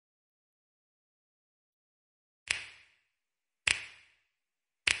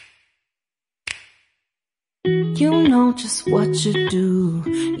You know just what you do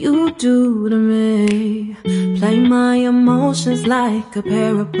to me. Play my emotions like a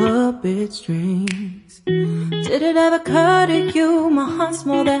pair of puppet strings. Did it ever occur to you my heart's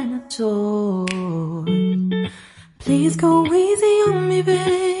more than a toy? Please go easy on me,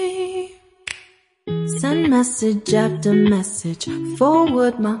 babe. Send message after message,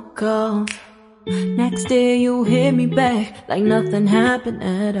 forward my calls. Next day you hit me back like nothing happened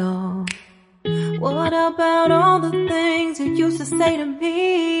at all. What about all the things you used to say to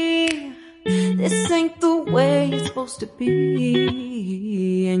me? This ain't the way it's supposed to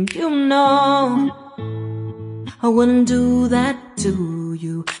be. And you know I wouldn't do that to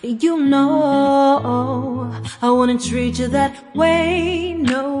you. You know I wouldn't treat you that way,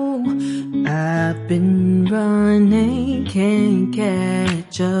 no. I've been running, can't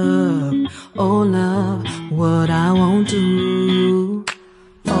catch up. Oh love, what I won't do.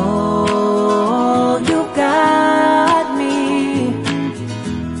 Oh, you got me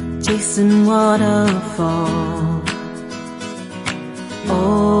chasing waterfalls.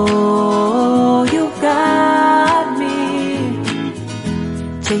 Oh, you got me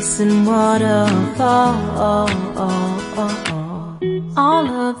chasing waterfalls. All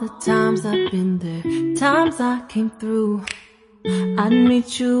of the times I've been there, times I came through. I'd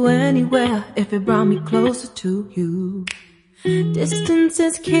meet you anywhere if it brought me closer to you. Distance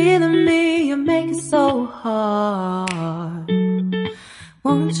is killing me, you make it so hard.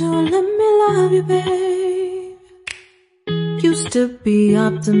 Won't you let me love you, babe? Used to be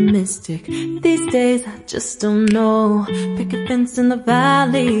optimistic, these days I just don't know. Pick a fence in the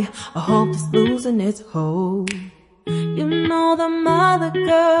valley, I hope it's losing its hold. You know them other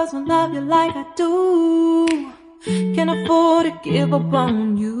girls won't love you like I do. Can't afford to give up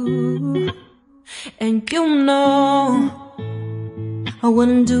on you. And you know I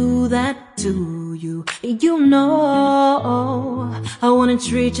wouldn't do that to you. You know I wouldn't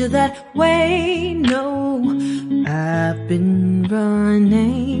treat you that way, no. I've been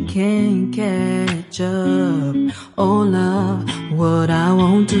running, can't catch up. Oh love, what I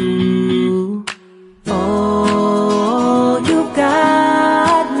won't do. Oh, you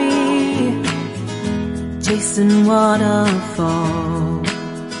got me chasing waterfalls.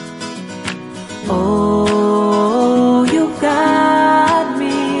 Oh, you got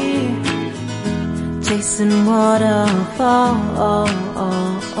me chasing waterfalls.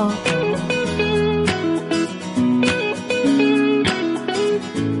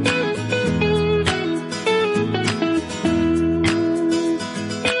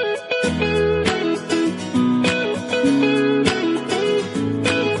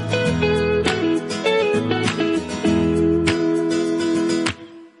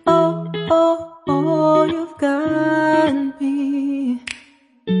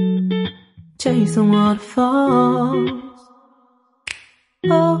 Chasing waterfalls.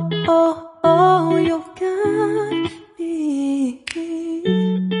 Oh, oh, oh, you've got me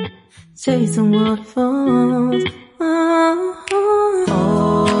chasing waterfalls. Oh, oh,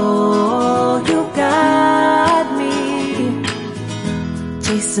 oh, you got me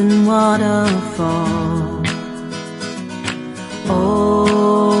chasing waterfalls.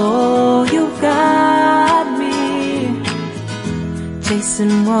 Oh, you got me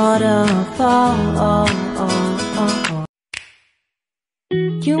chasing waterfalls.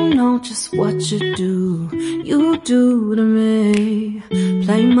 You know just what you do to me.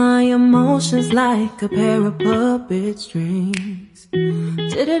 Play my emotions like a pair of puppet strings.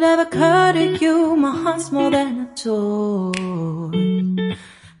 Did it ever occur to you my heart's more than a toy?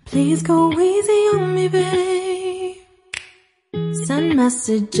 Please go easy on me, babe. Send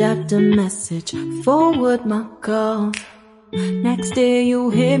message after message, forward my calls. Next day you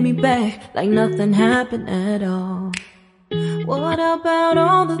hit me back like nothing happened at all. What about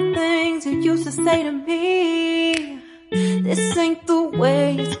all the things you used to say to me? This ain't the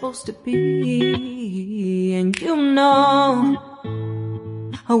way it's supposed to be. And you know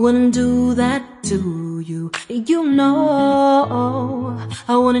I wouldn't do that to you. You know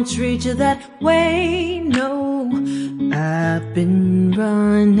I wouldn't treat you that way, no. I've been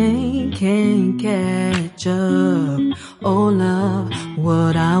running, can't catch up. Oh love,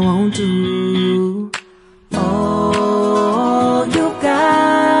 what I won't do. Oh, you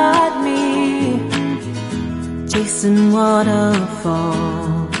got me chasing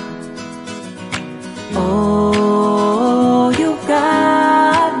waterfalls. Oh, you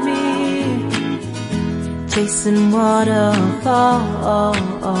got me chasing waterfalls.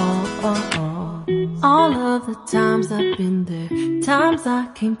 All of the times I've been there, times I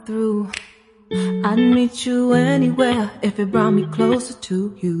came through. I'd meet you anywhere if it brought me closer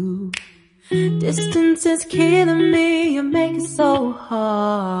to you. Distance is killing me, you make it so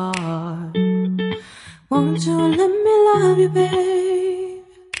hard. Won't you let me love you, babe?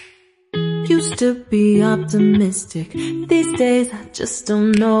 Used to be optimistic, these days I just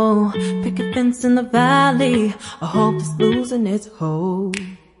don't know. Pick a fence in the valley, I hope it's losing its hold.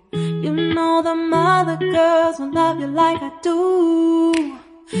 You know them other girls won't love you like I do.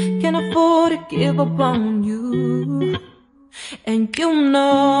 Can't afford to give up on you. And you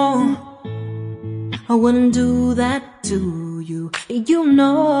know I wouldn't do that to you. You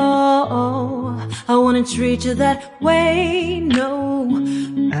know I wouldn't treat you that way, no.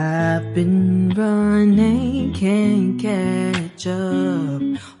 I've been running, can't catch up.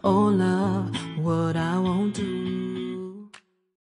 Oh love, what I won't do.